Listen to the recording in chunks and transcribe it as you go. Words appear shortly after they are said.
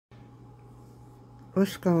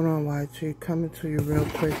What's going on, YG? Coming to you real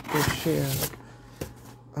quick to share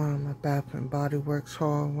a Bath and Body Works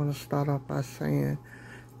haul. I want to start off by saying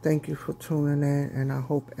thank you for tuning in, and I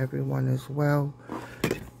hope everyone is well.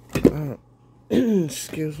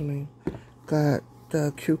 Excuse me. Got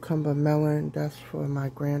the cucumber melon. That's for my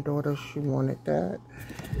granddaughter. She wanted that.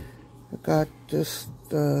 I got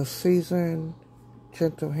the seasoned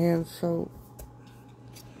gentle hand soap.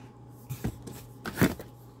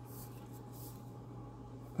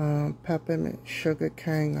 Peppermint sugar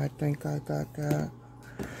cane, I think I got that.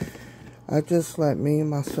 I just let me,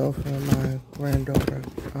 myself, and my granddaughter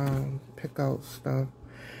pick out stuff.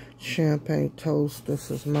 Champagne toast, this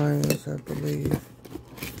is mine, I believe.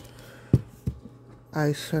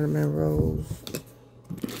 Iced cinnamon rolls.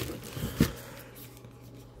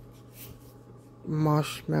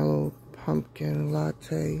 Marshmallow pumpkin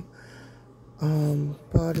latte.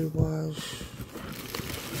 Body wash.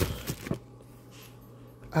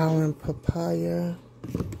 Almond papaya.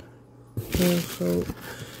 Hand soap.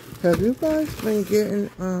 Have you guys been getting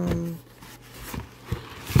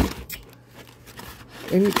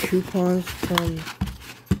any coupons from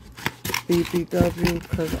BBW?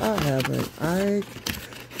 Because I haven't. I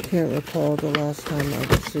can't recall the last time I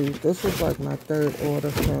received. This is like my third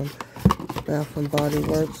order from Bath and Body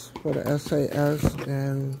Works for the SAS.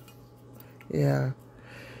 And yeah,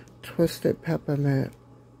 Twisted Peppermint.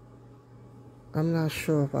 I'm not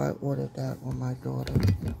sure if I ordered that on my daughter.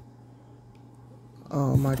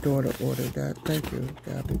 Oh, my daughter ordered that. Thank you,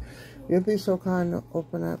 Gabby. You'd be so kind to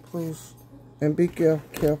open that, please. And be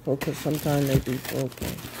careful, because sometimes they be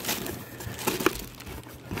broken.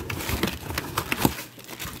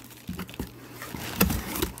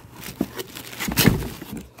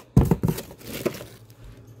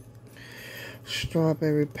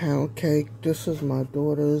 Strawberry pound cake. This is my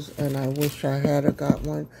daughter's, and I wish I had got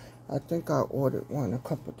one. I think I ordered one a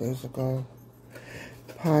couple days ago.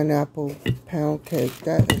 Pineapple pound cake.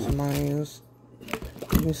 That is mine.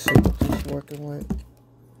 Let me see what this is working with.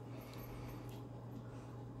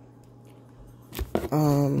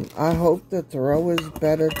 I hope the throw is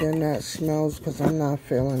better than that smells, because I'm not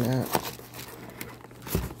feeling that.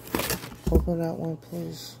 Open that one,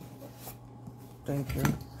 please. Thank you.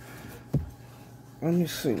 Let me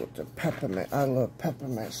see what the peppermint. I love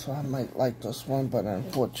peppermint, so I might like this one, but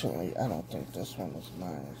unfortunately, I don't think this one is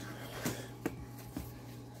mine.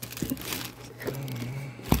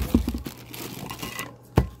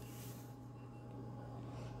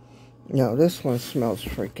 No, this one smells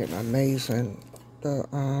freaking amazing. The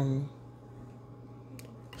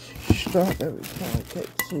strawberry pound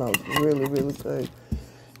cake smells really, really good.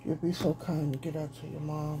 You'd be so kind to get that to your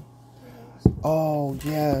mom. Oh,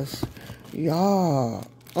 yes. Yeah.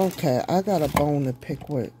 Okay, I got a bone to pick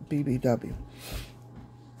with BBW.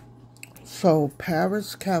 So,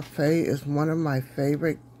 Paris Cafe is one of my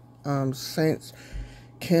favorite scents,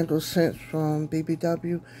 candle scents from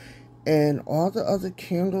BBW. And all the other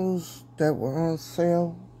candles that were on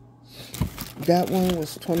sale, that one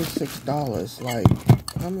was $26.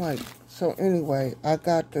 I'm like, so anyway, I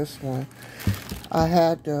got this one. I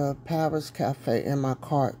had the Paris Cafe in my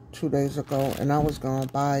cart 2 days ago, and I was going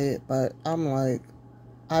to buy it, but I'm like,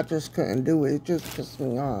 I just couldn't do it. It just pissed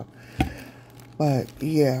me off. But,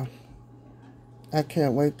 yeah, I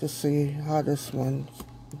can't wait to see how this one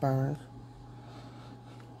burns.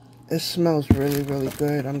 It smells really, really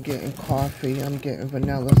good. I'm getting coffee. I'm getting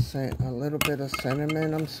vanilla scent. A little bit of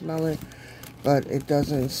cinnamon I'm smelling. But it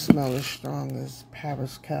doesn't smell as strong as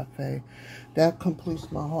Paris Cafe. That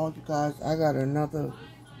completes my haul, you guys. I got another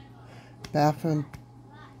Bath and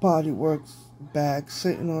Body Works bag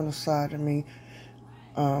sitting on the side of me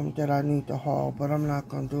that I need to haul. But I'm not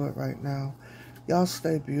going to do it right now. Y'all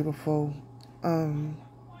stay beautiful.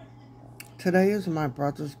 Today is my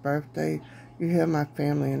brother's birthday. You hear my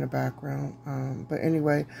family in the background. But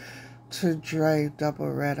anyway, to Dre,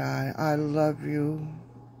 Double Red Eye, I love you,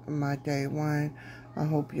 my day one. I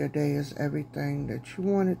hope your day is everything that you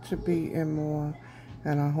want it to be and more.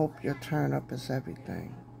 And I hope your turn up is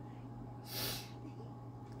everything.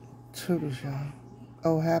 Toodles, y'all.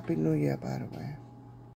 Oh, Happy New Year, by the way.